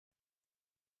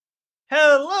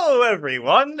Hello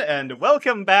everyone, and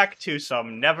welcome back to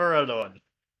some Never Alone,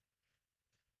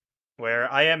 where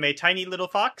I am a tiny little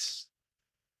fox.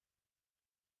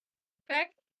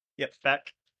 Back? Yep,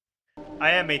 back.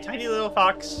 I am a tiny little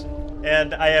fox,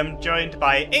 and I am joined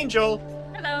by Angel,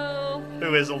 Hello.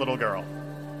 who is a little girl.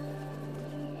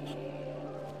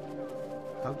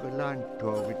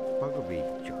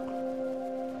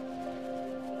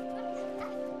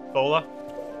 Bola,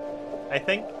 I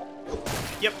think.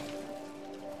 Yep.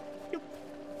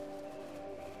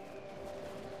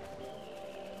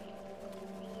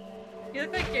 You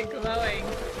look like you're glowing.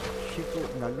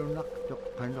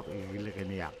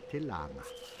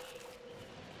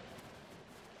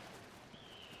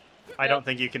 I don't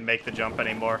think you can make the jump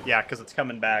anymore. Yeah, because it's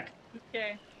coming back.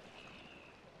 Okay.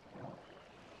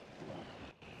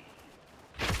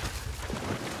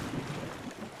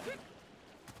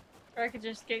 Or I could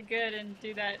just get good and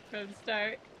do that from the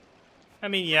start. I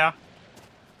mean, yeah.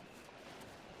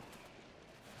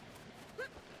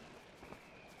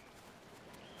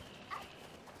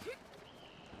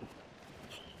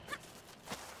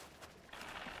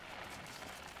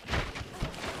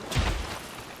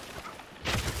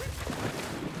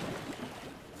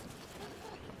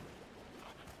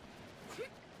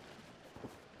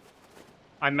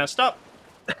 I messed up.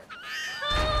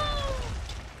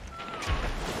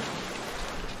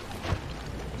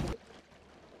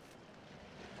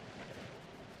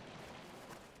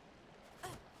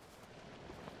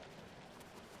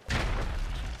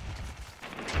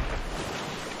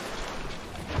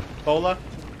 Bola?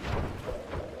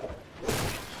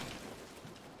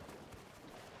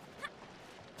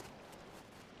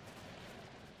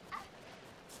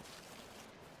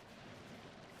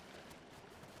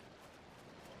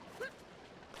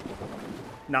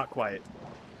 Not quite.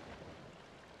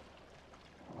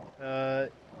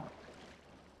 Alright,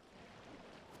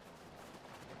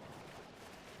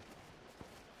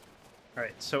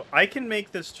 so I can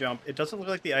make this jump. It doesn't look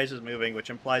like the ice is moving, which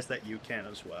implies that you can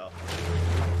as well.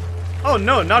 Oh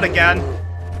no, not again!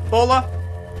 Bola?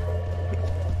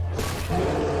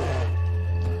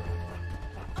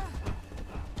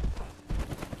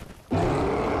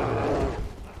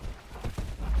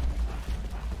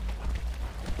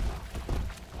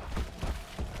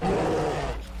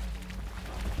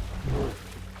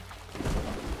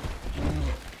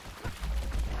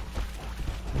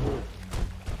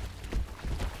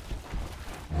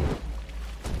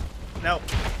 Nope.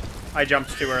 I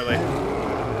jumped too early.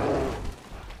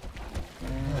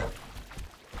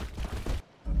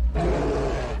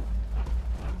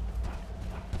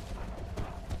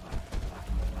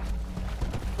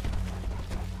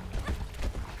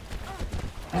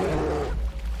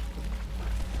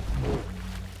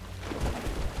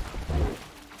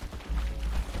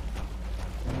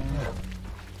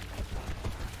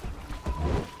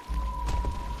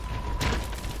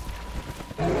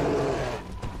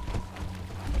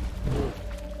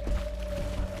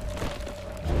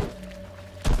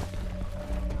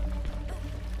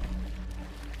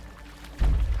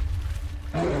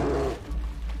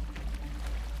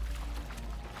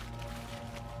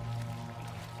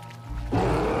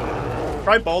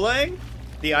 Try bowling?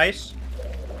 The ice?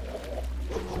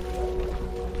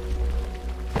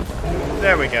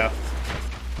 There we go.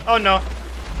 Oh no.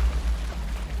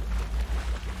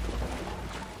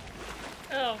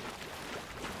 Oh.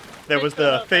 There's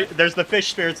the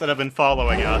fish spirits that have been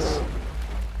following us.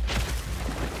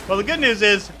 Well, the good news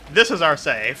is, this is our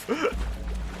save.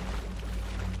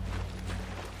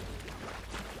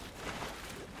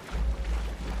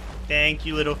 Thank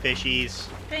you, little fishies.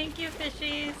 Thank you,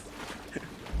 fishies.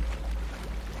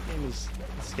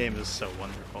 This game is so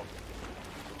wonderful.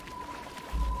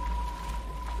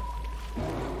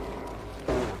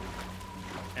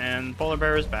 And Polar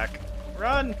Bear is back.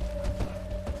 Run!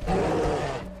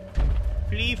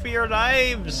 Flee for your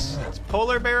lives! It's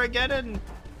Polar Bear again!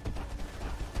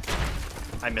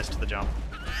 I missed the jump.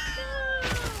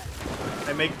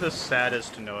 I make the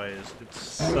saddest noise. It's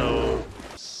so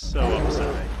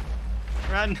upsetting.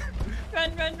 Run!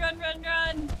 Run, run, run, run,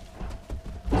 run!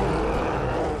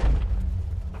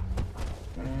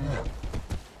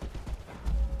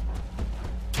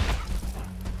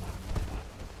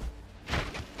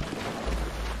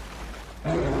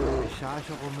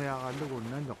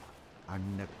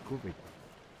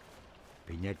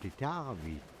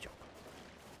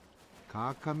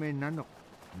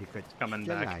 It's coming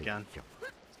back again.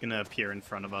 It's gonna appear in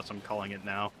front of us, I'm calling it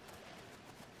now.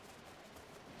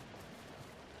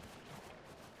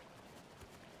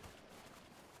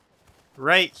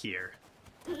 Right here.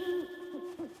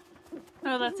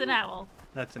 Oh, that's an owl.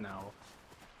 That's an owl.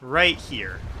 Right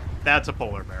here. That's a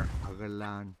polar bear.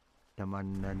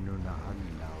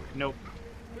 Nope.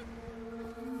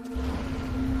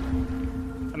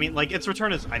 I mean, like, its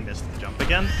return is... I missed the jump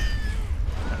again.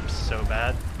 I'm so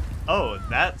bad. Oh,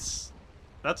 that's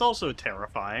also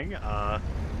terrifying.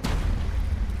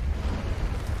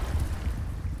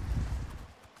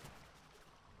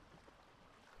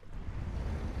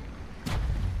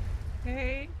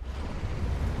 Okay.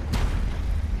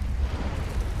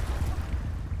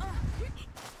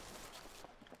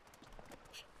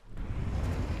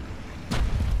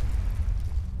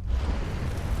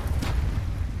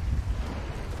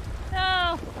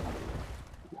 No!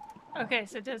 Okay,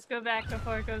 so just go back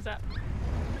before it goes up.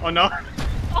 Oh no!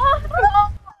 Oh no!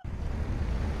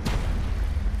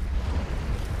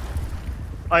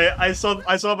 I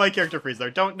saw my character freeze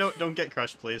there. Don't get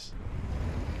crushed, please.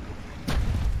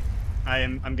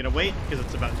 I'm gonna wait because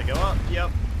it's about to go up.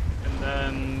 Yep. And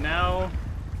then now,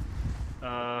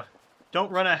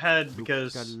 don't run ahead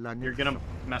because you're gonna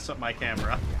mess up my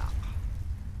camera.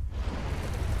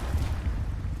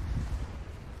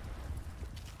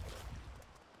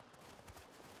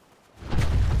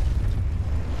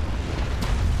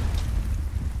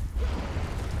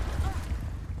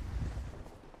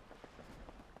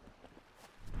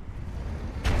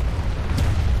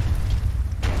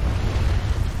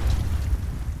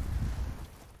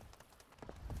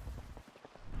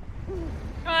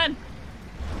 Come on!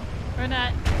 Or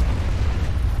not.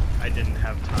 I didn't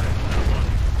have time for that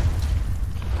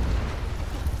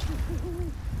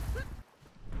one.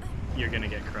 You're gonna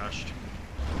get crushed.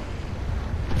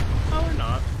 Oh, or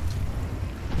not.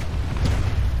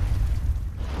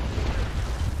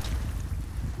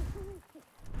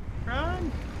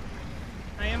 Run!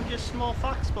 I am just small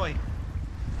fox boy.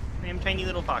 I am tiny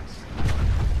little fox.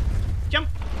 Jump!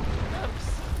 Oops.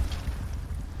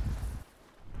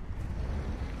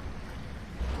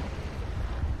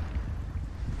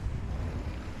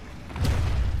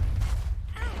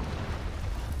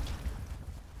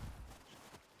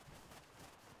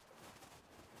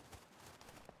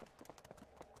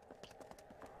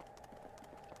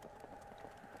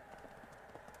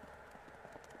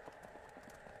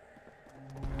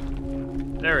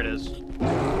 There it is.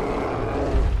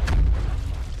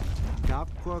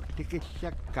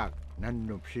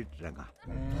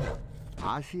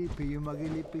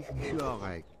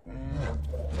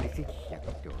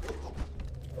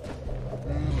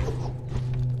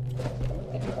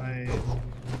 I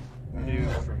do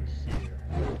from here.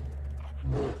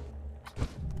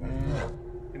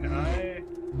 Can I?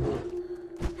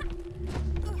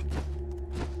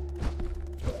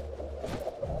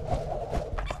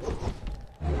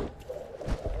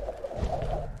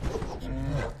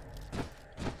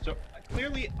 So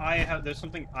clearly there's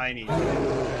something I need to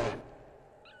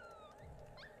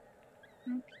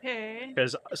do. Okay.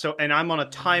 And I'm on a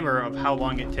timer of how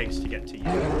long it takes to get to you.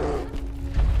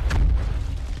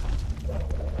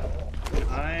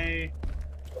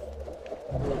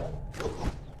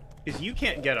 Because you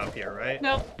can't get up here, right?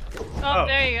 Nope. Oh,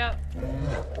 there you go.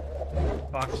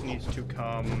 Fox needs to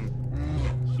come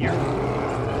here.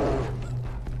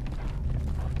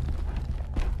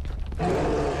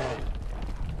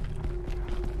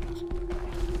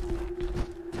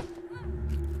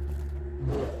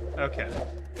 Okay.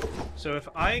 So if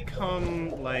I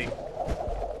come, like,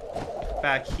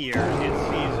 back here, it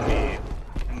sees me,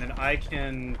 and then I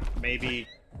can maybe...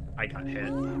 I got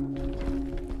hit.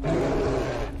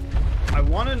 I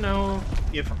want to know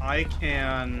if I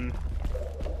can,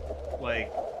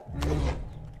 like...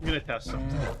 I'm gonna test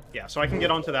something. Yeah, so I can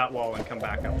get onto that wall and come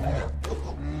back up there.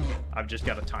 I've just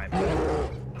got to time it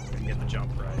and get the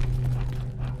jump right.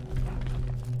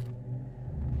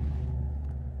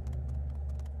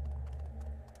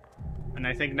 And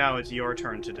I think now it's your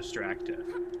turn to distract it.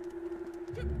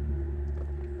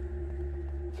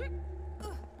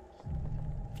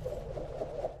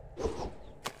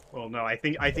 Well, no, I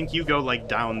think you go, like,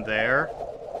 down there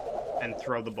and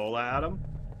throw the bola at him.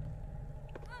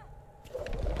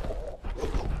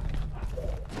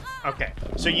 Okay,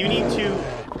 so you need to...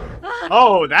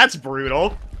 Oh, that's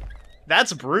brutal.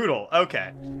 That's brutal.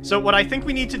 Okay, so what I think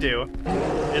we need to do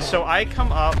is, so I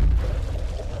come up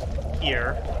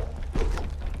here,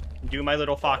 do my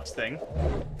little fox thing.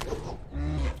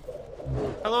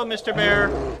 Hello, Mr.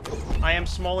 Bear. I am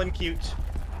small and cute.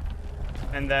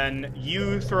 And then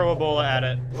you throw a bola at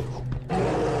it.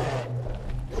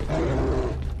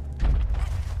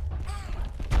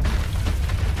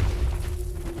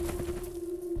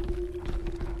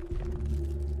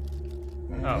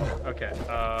 Oh, okay.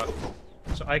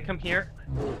 So I come here.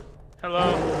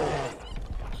 Hello.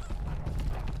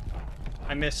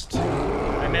 I missed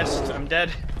missed. I'm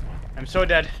dead. I'm so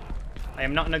dead. I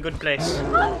am not in a good place.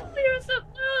 Oh, we were so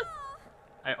close.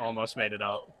 I almost made it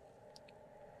out.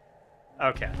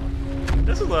 Okay.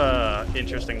 This is a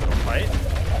interesting little fight.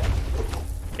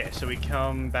 Okay, so we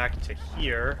come back to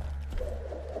here.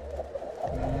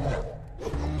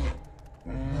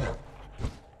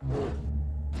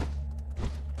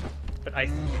 But I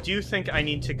do think I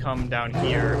need to come down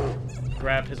here,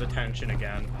 grab his attention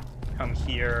again, come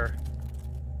here,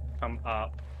 come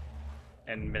up,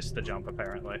 and miss the jump,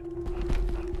 apparently.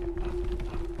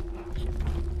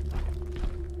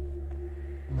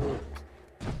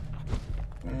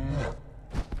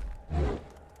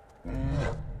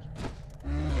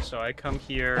 So I come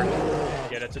here,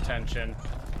 get its attention,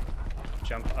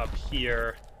 jump up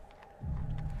here,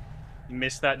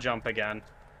 miss that jump again.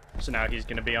 So now he's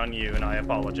gonna be on you, and I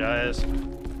apologize.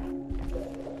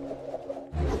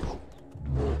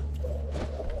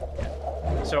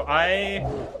 So I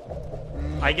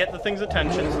get the thing's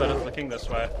attention so that it's looking this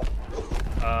way.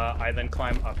 I then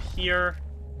climb up here,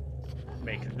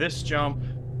 make this jump,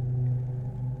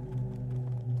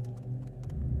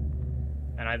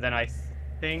 and I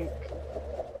think...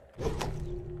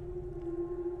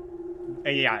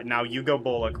 yeah, now you go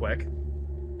Bola quick.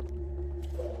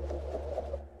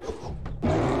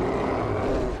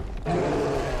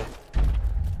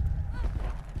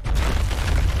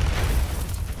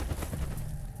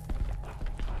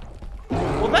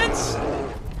 Well, that's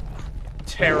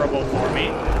terrible for me.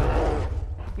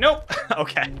 Nope.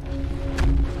 Okay.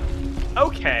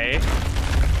 Okay.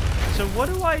 So what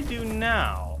do I do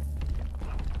now?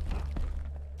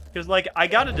 Because, like, I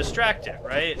gotta distract it,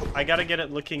 right? I gotta get it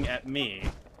looking at me.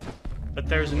 But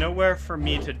there's nowhere for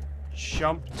me to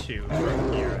jump to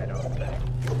from here, I don't think.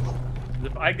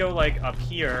 If I go, like, up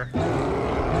here...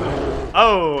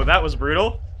 Oh, that was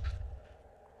brutal.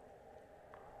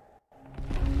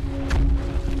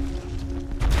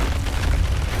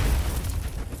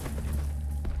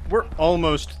 We're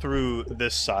almost through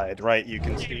this side, right? You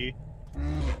can see.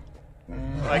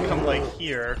 If I come, like,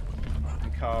 here...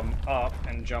 come up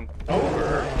and jump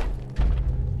over.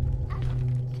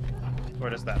 Where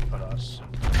does that put us?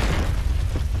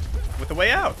 With a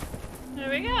way out. There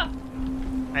we go.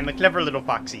 I'm a clever little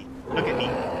foxy. Look at me.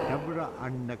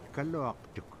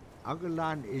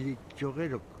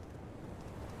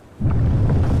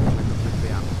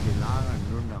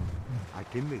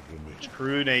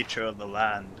 True nature of the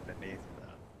land beneath.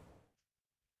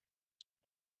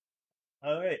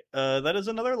 Alright, that is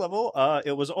another level.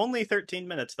 It was only 13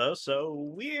 minutes, though, so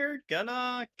we're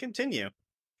gonna continue.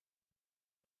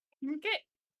 Okay.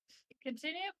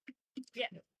 Continue? Yeah.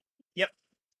 Yep.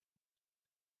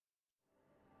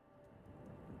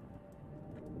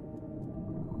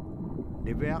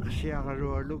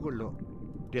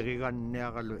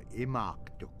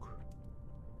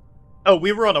 Oh,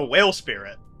 we were on a whale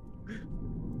spirit.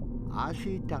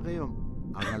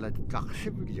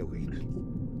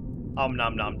 Om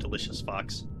nom nom, delicious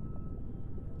fox.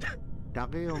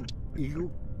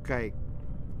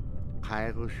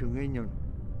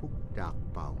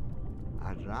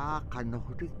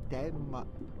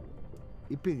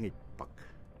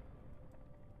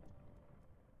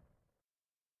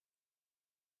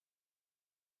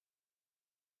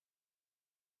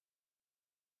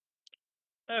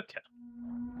 Okay.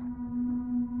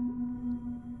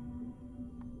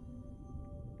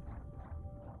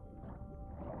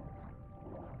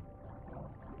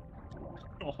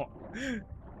 Oh.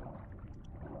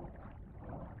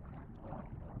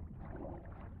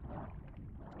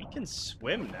 We can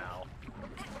swim now.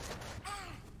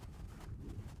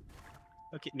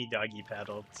 Look at me doggy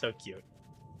paddle. It's so cute.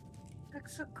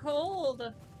 Looks so cold.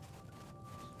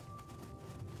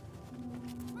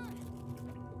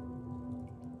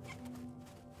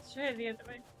 Let's try the other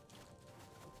way.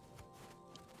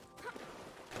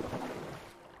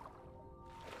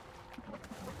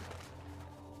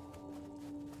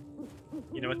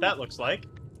 You know what that looks like?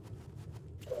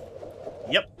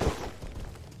 Yep.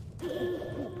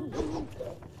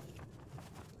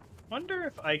 Wonder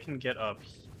if I can get up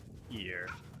here.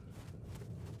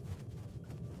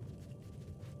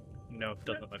 No,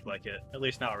 doesn't look like it. At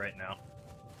least not right now.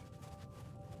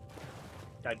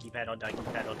 Doggy paddle, doggy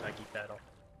paddle, doggy paddle.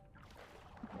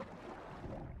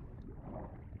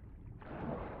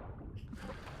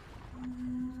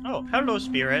 Oh, hello,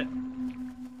 spirit.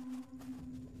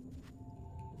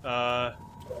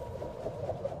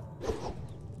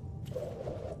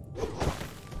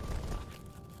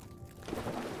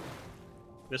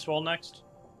 This wall next?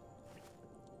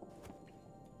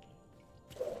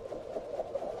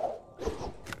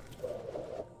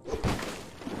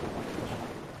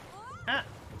 Ah,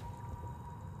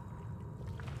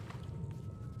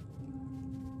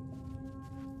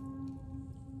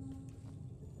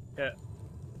 Yeah.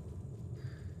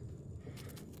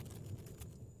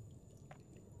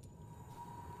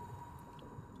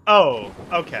 Oh,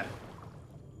 okay.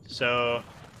 So...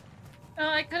 Oh,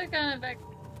 I could have gone back,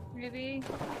 maybe.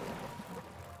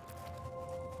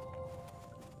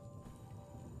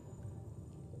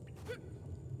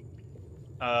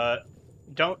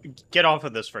 Don't get off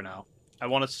of this for now.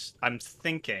 I'm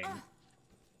thinking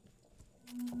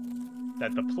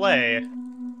that the play,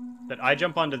 that I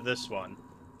jump onto this one,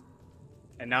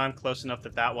 and now I'm close enough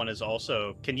that that one is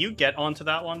also... Can you get onto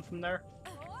that one from there?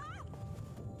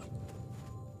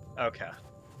 Okay.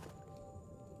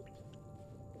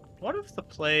 What if the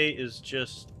play is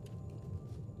just...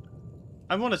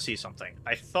 I want to see something.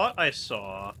 I thought I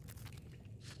saw...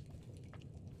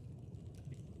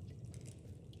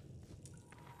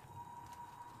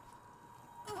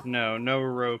 No, no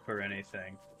rope or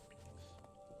anything.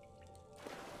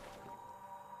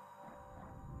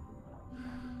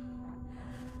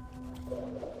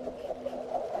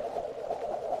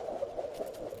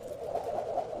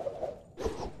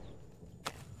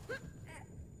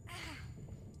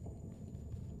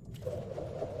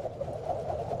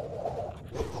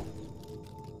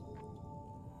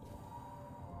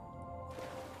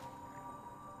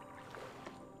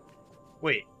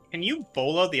 Wait, can you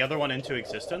bola the other one into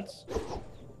existence?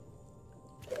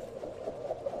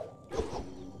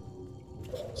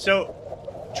 So,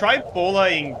 try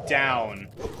bolaing down,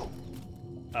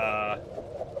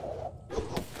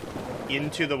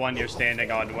 into the one you're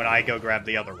standing on when I go grab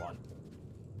the other one.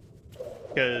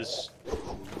 Because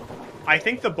I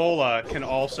think the bola can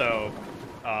also,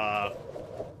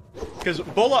 because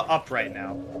bola up right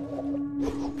now.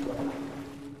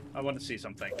 I want to see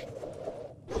something.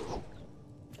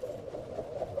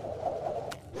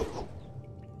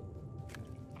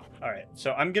 Alright,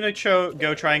 so I'm gonna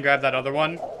go try and grab that other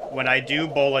one when I do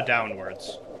bola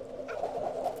downwards.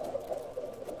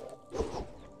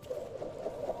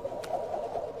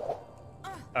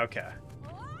 Okay.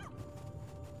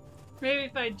 Maybe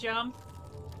if I jump.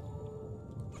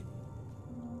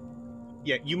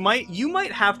 Yeah, you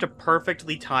might have to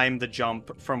perfectly time the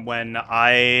jump from when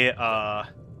I,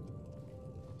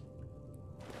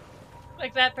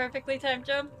 Like that perfectly timed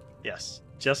jump? Yes,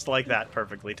 just like that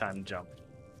perfectly timed jump.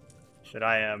 That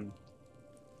I am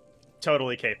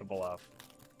totally capable of.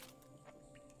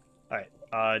 Alright,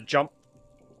 jump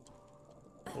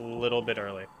a little bit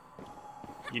early.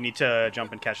 You need to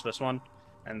jump and catch this one,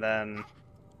 and then,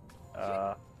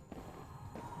 I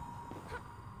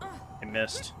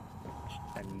missed,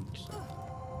 and...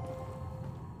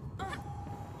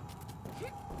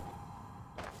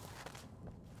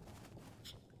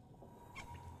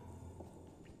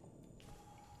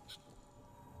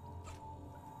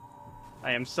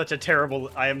 I am so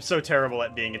terrible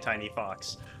at being a tiny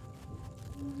fox.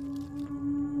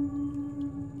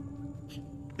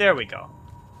 There we go.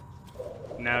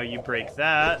 Now you break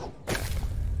that.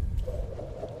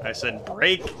 I said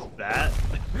break that.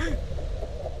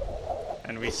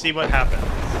 And we see what happens.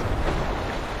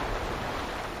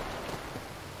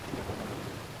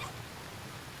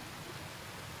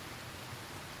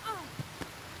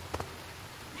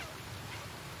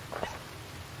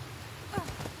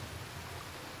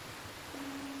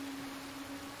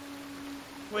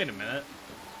 Wait a minute.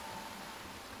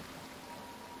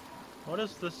 What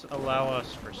does this allow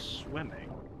us for swimming?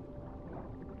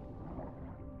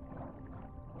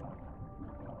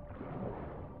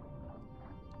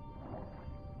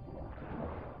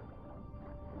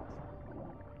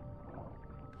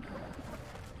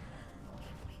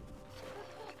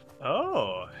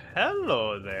 Oh,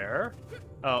 hello there.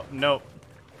 Oh, nope.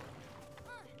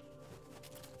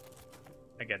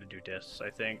 I gotta do this, I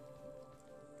think.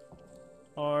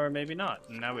 Or maybe not.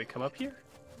 Now we come up here.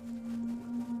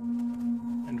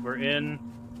 And we're in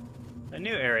a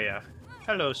new area.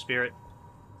 Hello, spirit.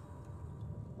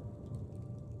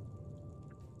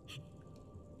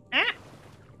 Ah!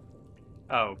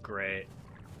 Oh, great.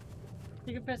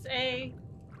 You can press A.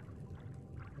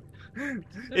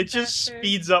 It just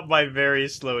speeds up my very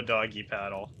slow doggy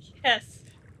paddle. Yes.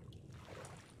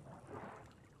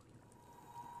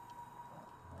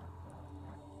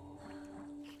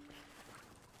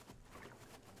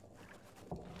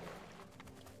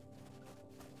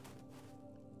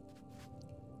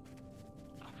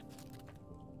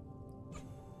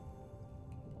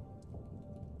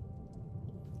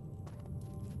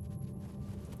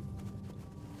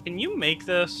 Can you make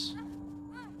this?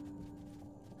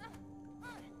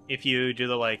 If you do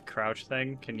the, like, crouch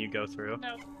thing, can you go through?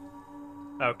 No.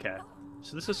 Okay.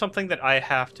 So this is something that I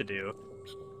have to do.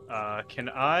 Can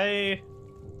I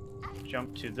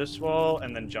jump to this wall,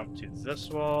 and then jump to this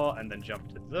wall, and then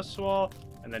jump to this wall,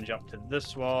 and then jump to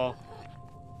this wall.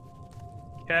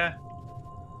 Okay.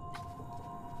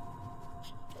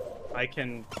 I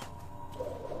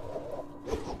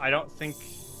don't think...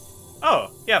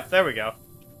 Oh, yeah, there we go.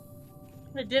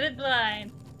 I did it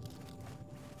blind.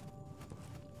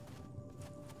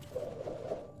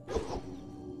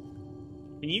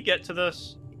 Can you get to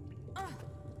this?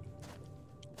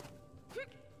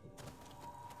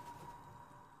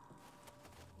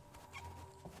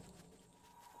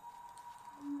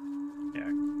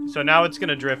 Yeah. So now it's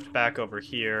gonna drift back over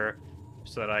here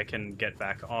so that I can get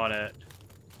back on it.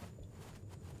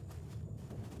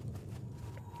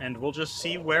 And we'll just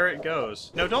see where it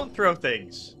goes. No, don't throw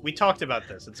things. We talked about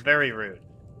this. It's very rude.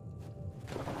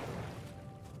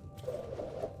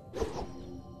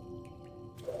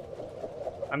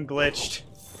 I'm glitched.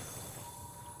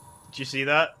 Did you see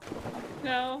that?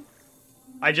 No.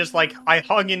 I just, like, I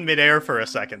hung in midair for a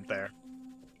second there.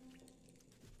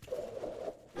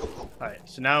 Alright,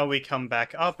 so now we come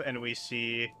back up and we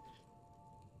see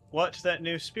what that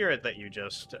new spirit that you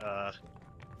just, got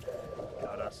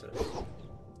us is.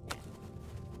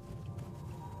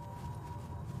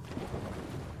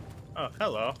 Oh,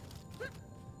 hello.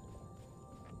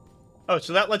 Oh,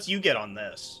 so that lets you get on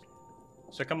this.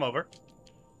 So come over.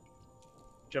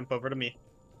 Jump over to me.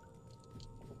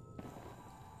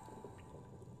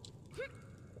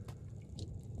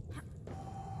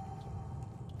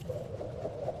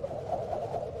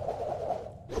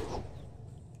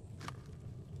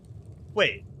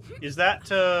 Wait, is that,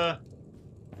 so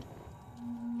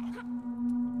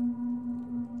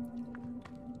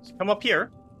come up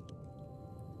here.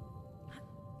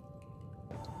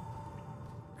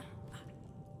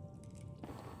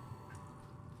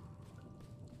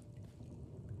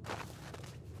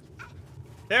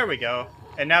 There we go.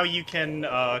 And now you can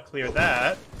clear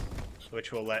that,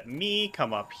 which will let me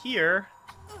come up here,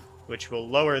 which will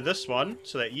lower this one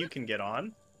so that you can get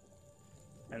on.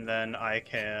 And then I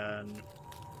can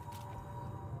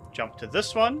jump to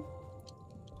this one,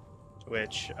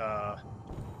 which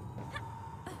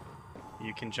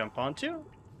you can jump onto.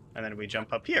 And then we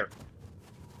jump up here.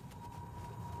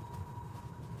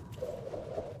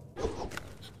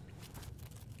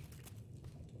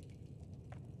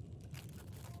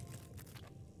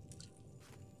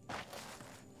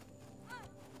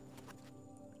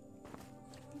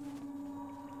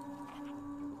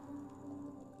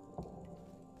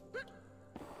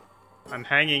 I'm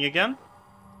hanging again.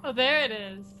 Oh, there it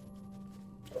is.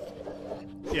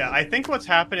 Yeah, I think what's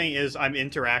happening is I'm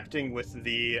interacting with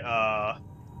the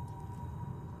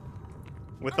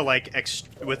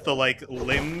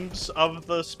limbs of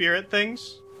the spirit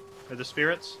things, or the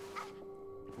spirits.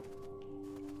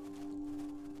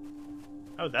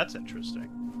 Oh, that's interesting.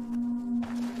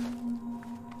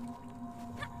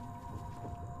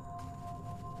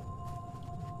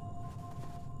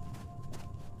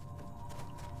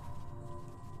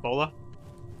 Bola?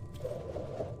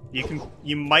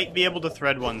 You might be able to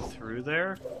thread one through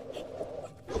there.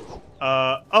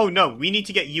 Oh no, we need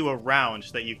to get you around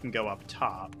so that you can go up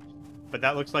top. But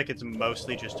that looks like it's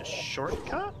mostly just a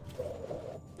shortcut?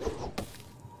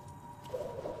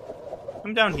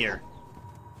 I'm down here.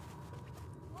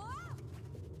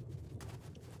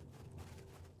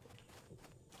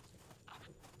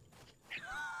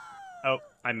 Oh,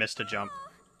 I missed a jump.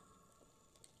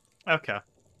 Okay.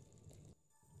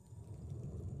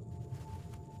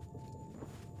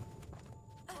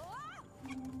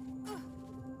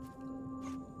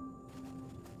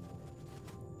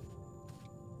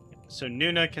 So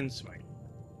Nuna can swing.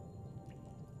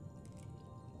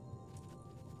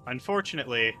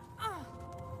 Unfortunately,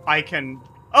 I can...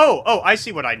 Oh, I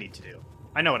see what I need to do.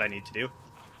 I know what I need to do.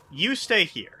 You stay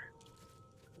here.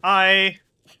 I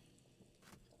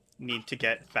need to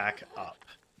get back up.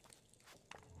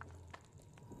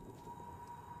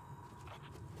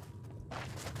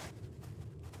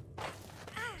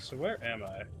 So where am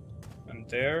I? I'm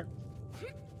there.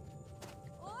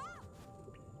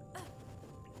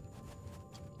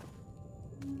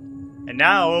 And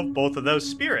now, both of those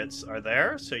spirits are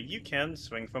there, so you can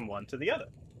swing from one to the other.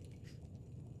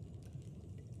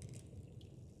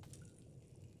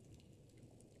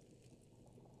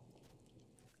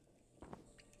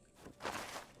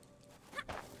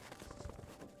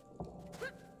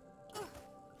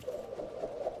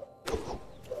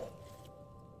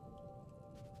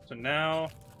 So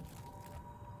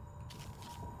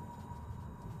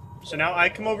now I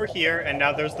come over here, and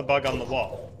now there's the bug on the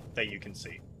wall that you can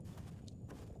see.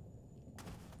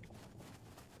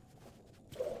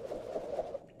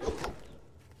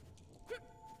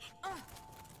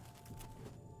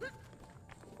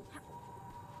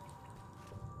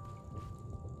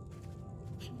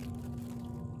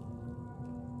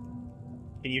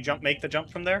 Can you make the jump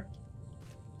from there?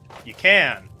 You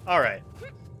can. Alright.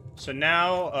 So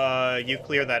now, you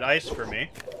clear that ice for me.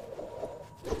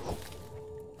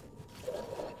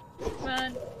 Come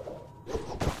on.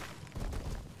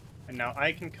 And now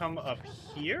I can come up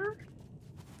here?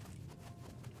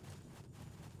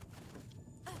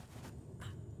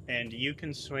 And you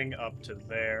can swing up to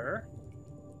there.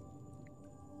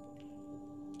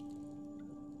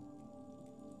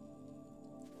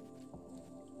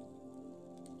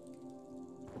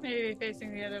 Maybe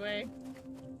facing the other way.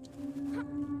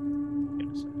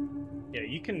 Yeah,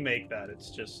 you can make that. It's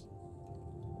just...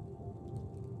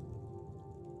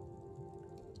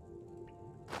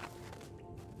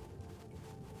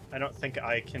 I don't think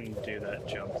I can do that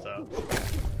jump, though.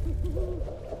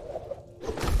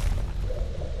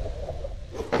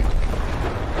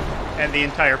 And the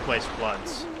entire place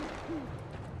floods.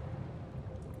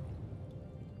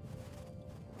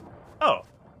 Oh,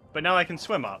 but now I can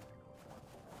swim up.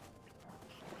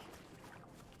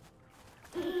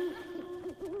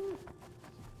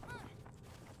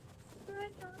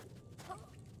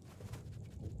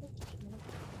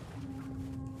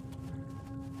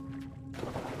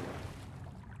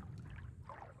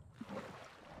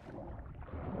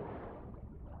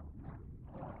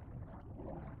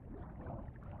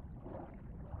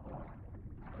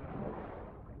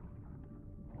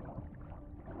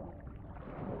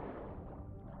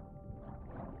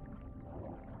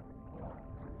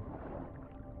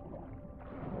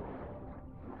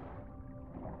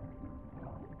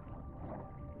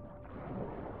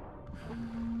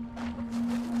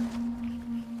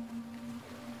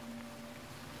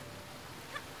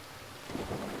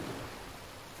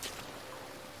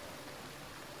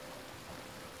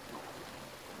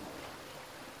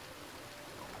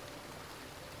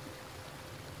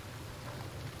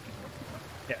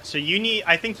 Yeah, so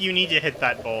I think you need to hit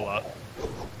that bola.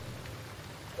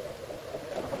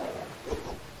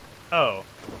 Oh.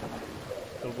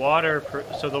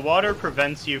 So the water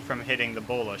prevents you from hitting the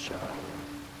bola shot.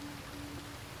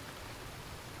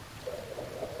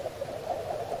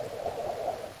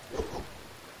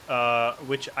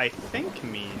 Which I think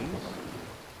means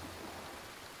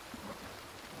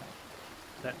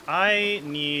that I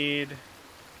need...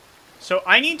 So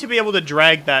I need to be able to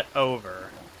drag that over.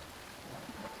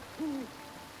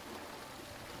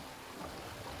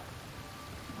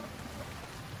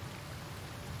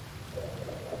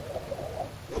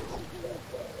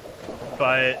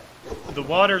 But the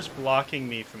water's blocking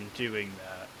me from doing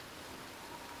that.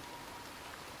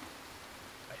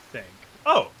 I think.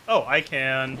 Oh, I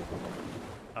can.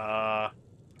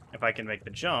 If I can make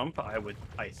the jump, I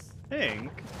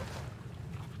think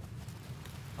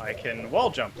I can wall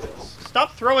jump this.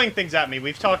 Stop throwing things at me.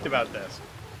 We've talked about this.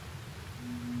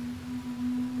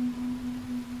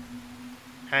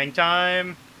 Hang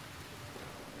time.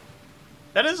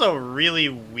 That is a really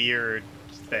weird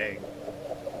thing.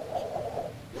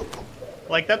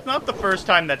 Like, that's not the first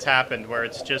time that's happened, where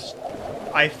it's just...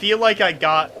 I feel like I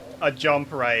got a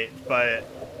jump right, but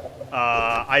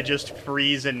I just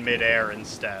freeze in midair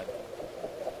instead.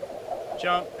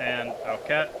 Jump, and...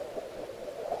 okay.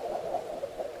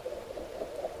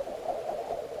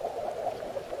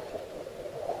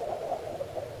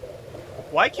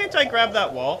 Why can't I grab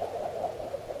that wall?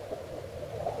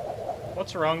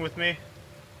 What's wrong with me?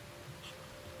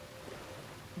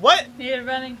 What? Need a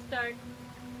running start.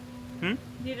 Hmm?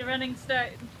 Need a running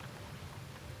start.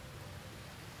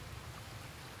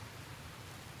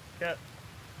 Yeah.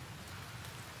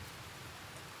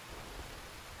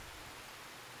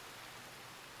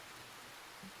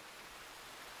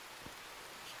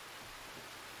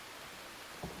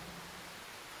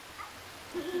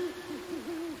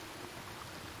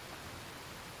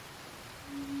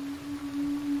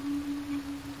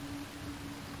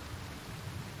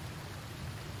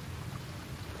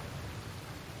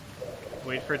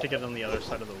 Wait for it to get on the other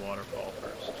side of the waterfall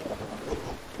first.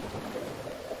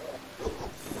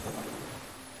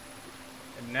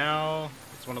 And now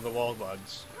it's one of the wall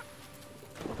bugs.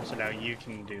 So now you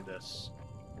can do this.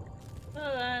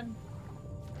 Hold on.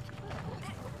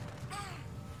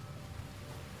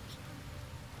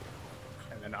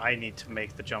 And then I need to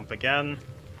make the jump again.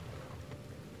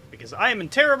 Because I am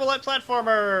terrible at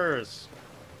platformers!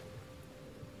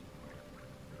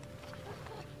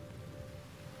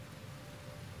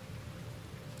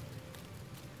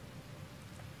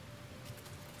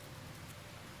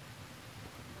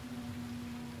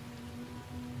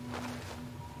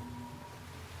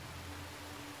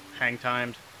 Hang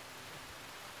timed.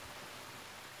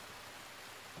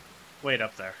 Wait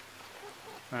up there.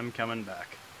 I'm coming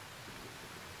back.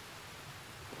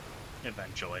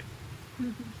 Eventually.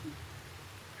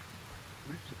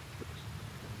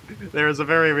 There is a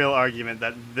very real argument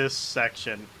that this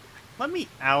section... Let me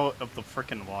out of the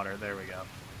frickin' water. There we go.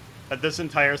 That this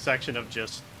entire section of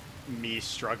just me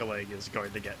struggling is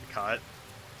going to get cut.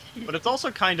 But it's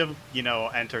also kind of, you know,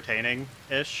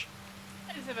 entertaining-ish.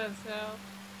 I suppose so.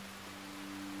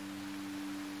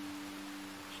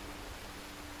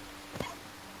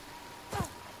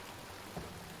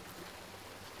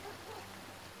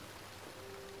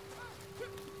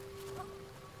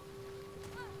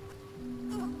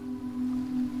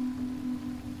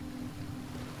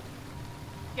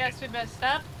 Guess we messed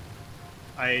up.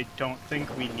 I don't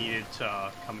think we needed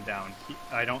to come down.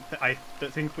 I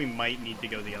think we might need to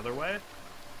go the other way.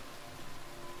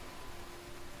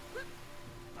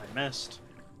 I missed.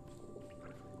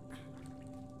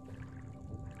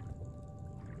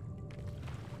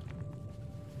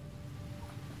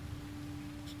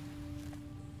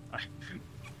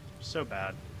 So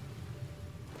bad.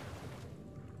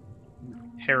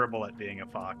 Terrible at being a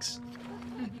fox.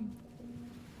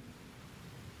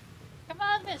 Come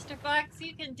on, Mr. Fox,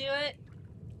 you can do it.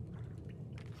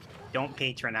 Don't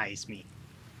patronize me.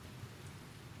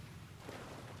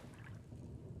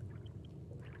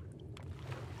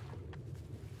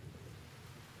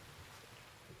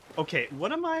 Okay,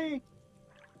 what am I...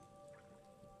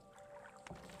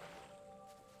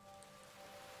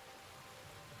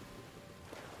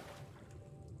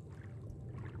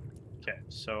 Okay,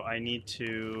 so I need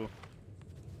to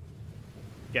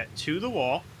get to the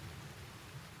wall,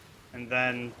 and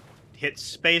then hit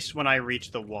space when I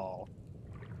reach the wall.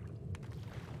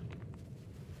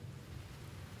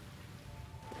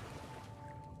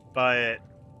 But...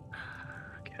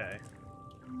 okay.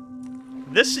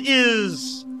 This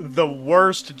is the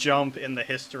worst jump in the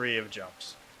history of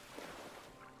jumps.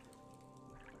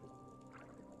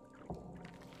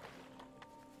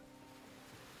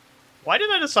 Why did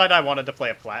I decide I wanted to play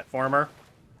a platformer?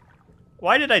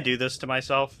 Why did I do this to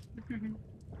myself?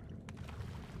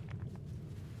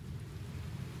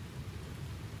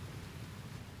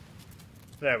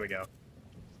 There we go.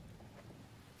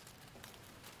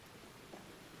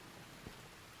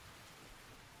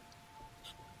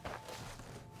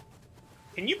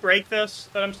 Can you break this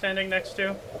that I'm standing next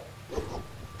to?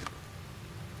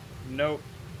 Nope.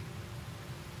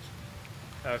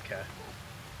 Okay.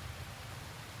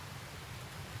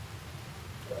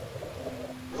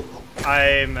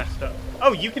 I messed up.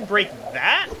 Oh, you can break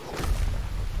that?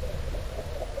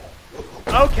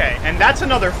 Okay, and that's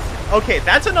another... okay,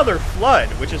 that's another flood,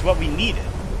 which is what we needed.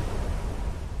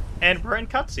 And we're in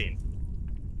cutscene.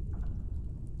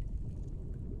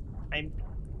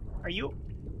 Are you...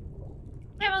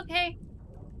 I'm okay.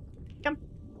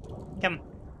 Come.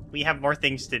 We have more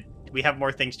things to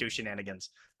do shenanigans.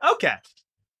 Okay.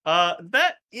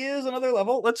 That is another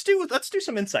level. Let's do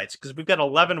some insights, because we've got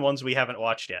 11 ones we haven't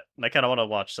watched yet, and I kind of want to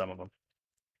watch some of them.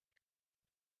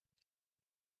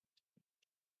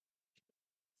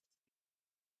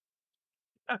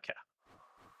 Okay.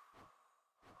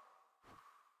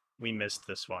 We missed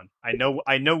this one. I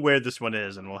know where this one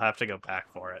is, and we'll have to go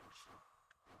back for it.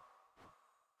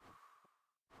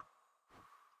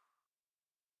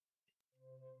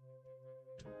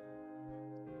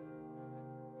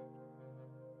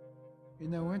 In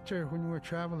the winter, when we were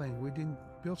traveling, we didn't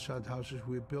build sod houses,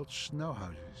 we built snow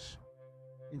houses.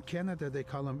 In Canada, they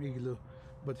call them igloo,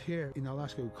 but here in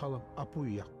Alaska, we call them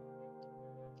apuya.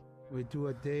 We'd do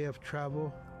a day of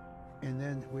travel, and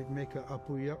then we'd make a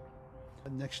apuya.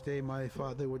 The next day, my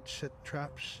father would set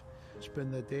traps,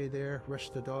 spend the day there,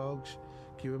 rest the dogs,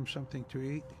 give them something to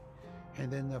eat, and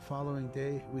then the following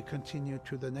day, we continued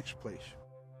to the next place.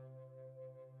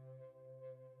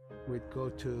 We'd go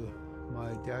to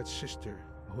my dad's sister,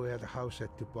 who had a house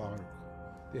at Dubaruk.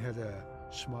 They had a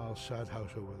small sod house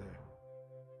over there.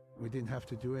 We didn't have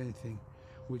to do anything.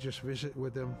 We just visit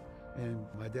with them, and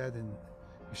my dad and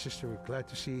his sister were glad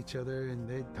to see each other, and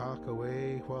they'd talk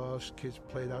away while us kids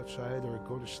played outside or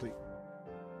go to sleep.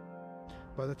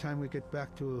 By the time we get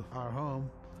back to our home,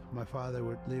 my father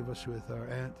would leave us with our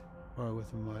aunt or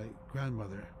with my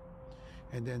grandmother,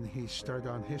 and then he'd start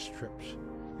on his trips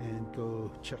and go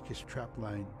check his trap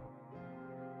line.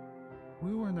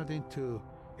 We were not into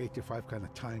 8 to 5 kind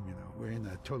of time, you know. We're in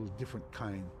a total different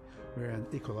kind. We're in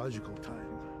ecological time.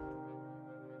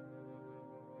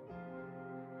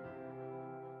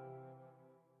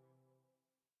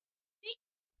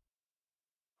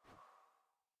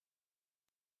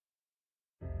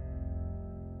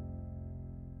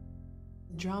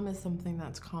 Drum is something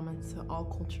that's common to all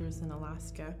cultures in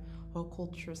Alaska. All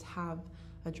cultures have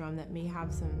a drum that may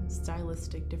have some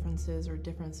stylistic differences or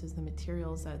differences in the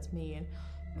materials that it's made,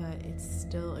 but it's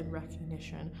still in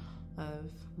recognition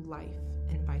of life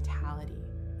and vitality,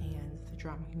 and the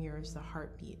drum mirrors the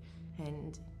heartbeat.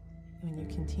 And when you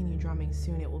continue drumming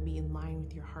soon, it will be in line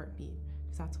with your heartbeat,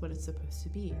 because that's what it's supposed to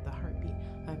be, the heartbeat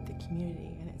of the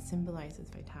community, and it symbolizes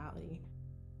vitality.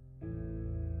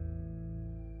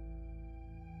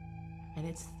 And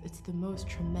it's the most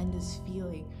tremendous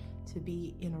feeling to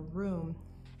be in a room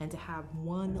and to have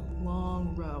one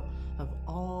long row of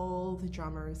all the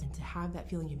drummers, and to have that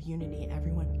feeling of unity and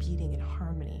everyone beating in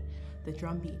harmony, the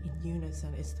drum beat in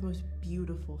unison. It's the most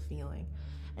beautiful feeling.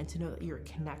 And to know that you're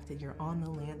connected, you're on the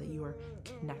land that you are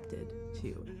connected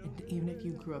to. And even if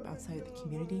you grew up outside of the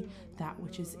community, that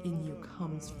which is in you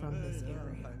comes from this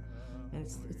area. And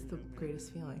it's the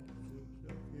greatest feeling.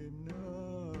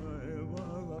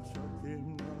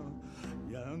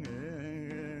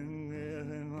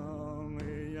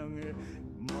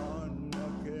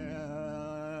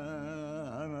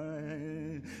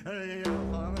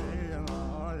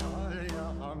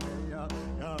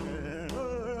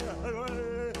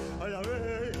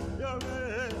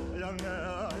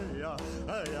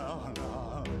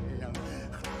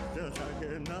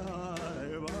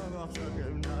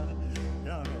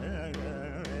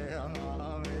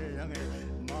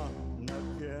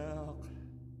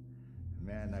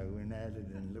 Man, I went at it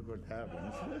and look what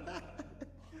happens.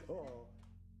 Oh.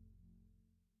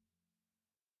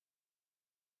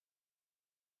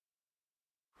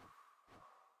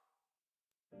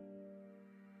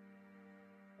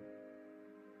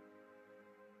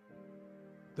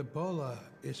 The bola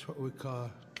is what we call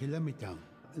kilamitang.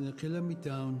 And the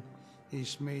kilamitang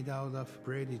is made out of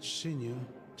braided sinew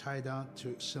tied out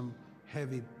to some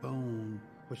heavy bone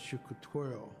which you could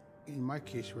twirl. In my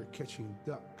case, we're catching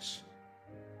ducks.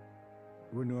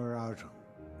 When we're out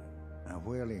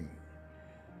whaling,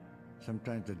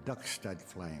 sometimes the ducks start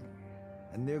flying.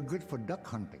 And they're good for duck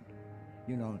hunting.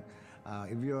 You know,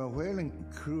 if you're a whaling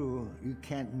crew, you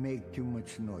can't make too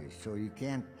much noise. So you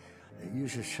can't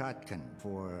use a shotgun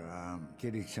for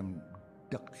getting some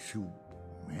duck soup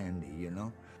handy, you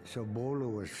know. So bolo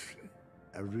was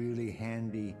a really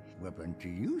handy weapon to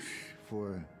use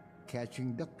for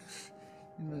catching ducks.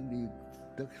 You know,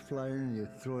 the ducks fly in, you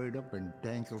throw it up and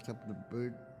tangles up the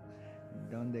bird,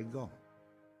 down they go.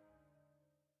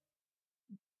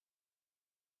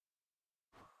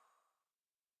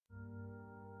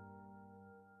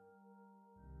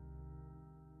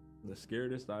 The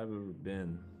scariest I've ever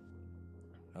been,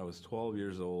 I was 12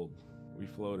 years old. We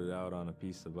floated out on a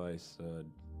piece of ice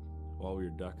while we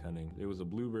were duck hunting. It was a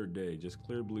bluebird day, just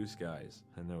clear blue skies.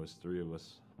 And there was 3 of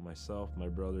us, myself, my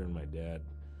brother, and my dad.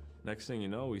 Next thing you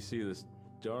know, we see this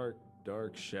dark,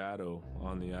 dark shadow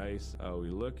on the ice. We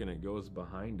look and it goes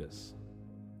behind us.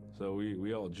 So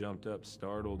we all jumped up,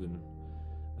 startled, and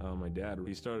my dad,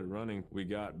 he started running. We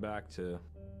got back to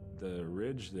the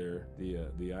ridge there.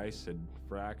 The ice had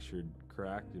fractured,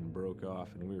 cracked, and broke off,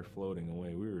 and we were floating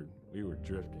away. We were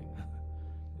drifting.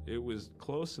 It was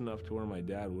close enough to where my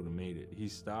dad would have made it. He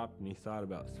stopped and he thought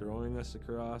about throwing us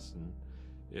across, and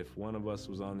if one of us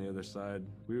was on the other side,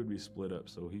 we would be split up.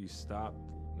 So he stopped,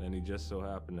 and he just so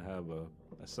happened to have a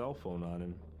cell phone on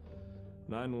him.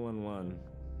 911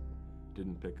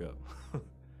 didn't pick up.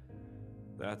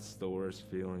 That's the worst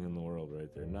feeling in the world right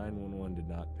there. 911 did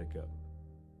not pick up.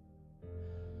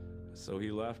 So he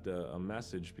left a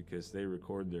message because they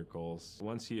record their calls.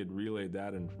 Once he had relayed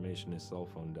that information, his cell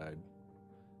phone died.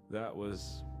 That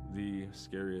was the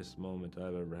scariest moment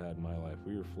I've ever had in my life.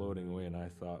 We were floating away and I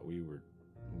thought we were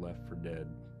left for dead.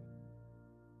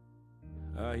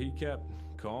 He kept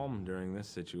calm during this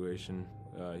situation.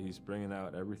 He's bringing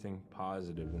out everything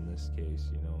positive in this case.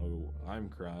 You know, I'm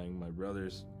crying, my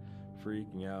brother's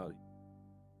freaking out.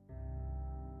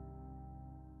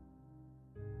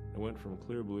 It went from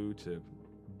clear blue to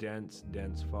dense,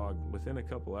 dense fog. Within a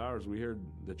couple hours, we heard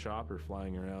the chopper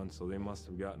flying around, so they must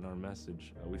have gotten our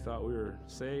message. We thought we were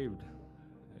saved,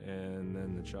 and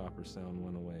then the chopper sound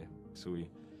went away. So we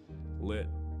lit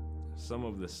some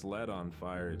of the sled on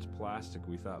fire. It's plastic.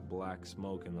 We thought black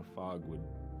smoke in the fog would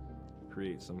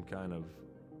create some kind of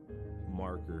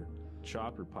marker.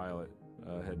 Chopper pilot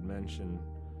had mentioned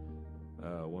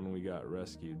when we got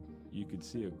rescued, you could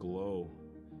see a glow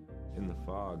in the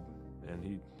fog, and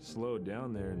he slowed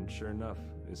down there, and sure enough,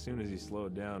 as soon as he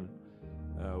slowed down,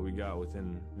 we got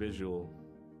within visual.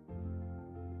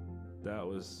 That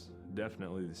was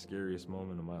definitely the scariest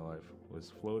moment of my life,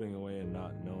 was floating away and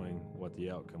not knowing what the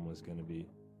outcome was going to be.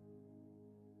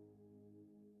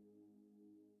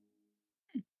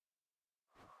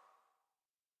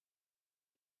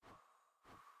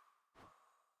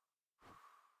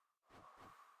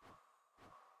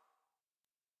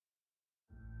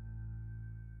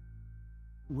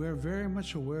 We're very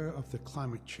much aware of the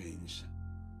climate change.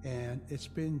 And it's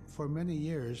been for many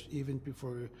years, even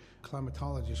before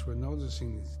climatologists were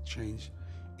noticing the change,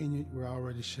 Inuit were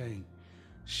already saying,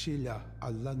 Sila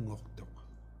alangokto.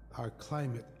 Our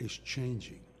climate is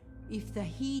changing. If the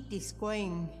heat is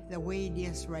going the way it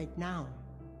is right now,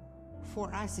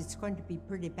 for us it's going to be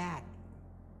pretty bad.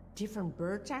 Different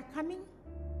birds are coming,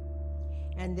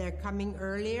 and they're coming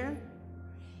earlier,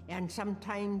 and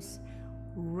sometimes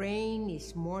rain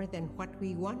is more than what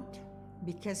we want,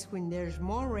 because when there's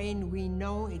more rain, we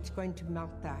know it's going to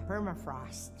melt the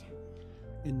permafrost.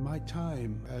 In my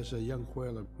time as a young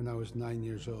whaler, when I was 9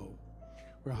 years old,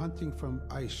 we're hunting from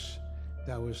ice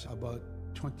that was about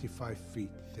 25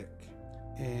 feet thick.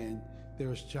 And there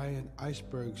was giant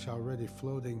icebergs already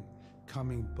floating,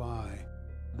 coming by.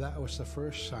 That was the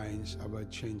first signs of a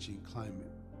changing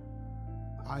climate.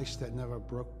 Ice that never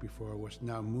broke before was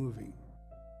now moving.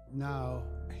 Now,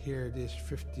 here it is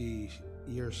 50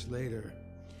 years later,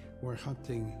 we're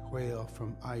hunting whale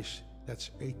from ice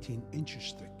that's 18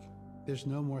 inches thick. There's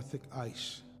no more thick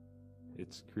ice.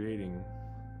 It's creating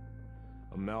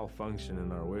a malfunction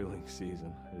in our whaling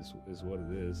season, is what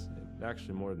it is.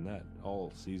 Actually, more than that,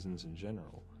 all seasons in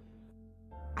general.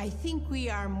 I think we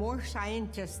are more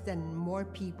scientists than more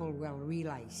people will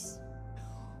realize.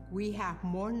 We have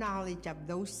more knowledge of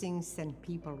those things than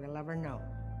people will ever know.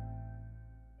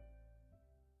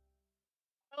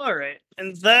 All right,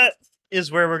 and that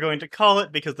is where we're going to call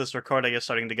it, because this recording is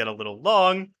starting to get a little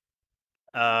long,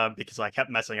 because I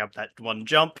kept messing up that one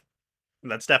jump.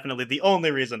 And that's definitely the only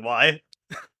reason why.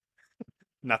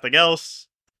 Nothing else.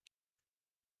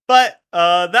 But,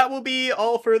 that will be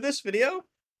all for this video.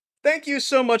 Thank you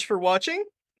so much for watching.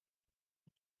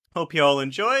 Hope you all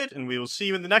enjoyed, and we will see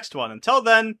you in the next one. Until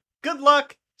then, good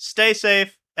luck, stay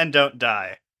safe, and don't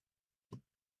die.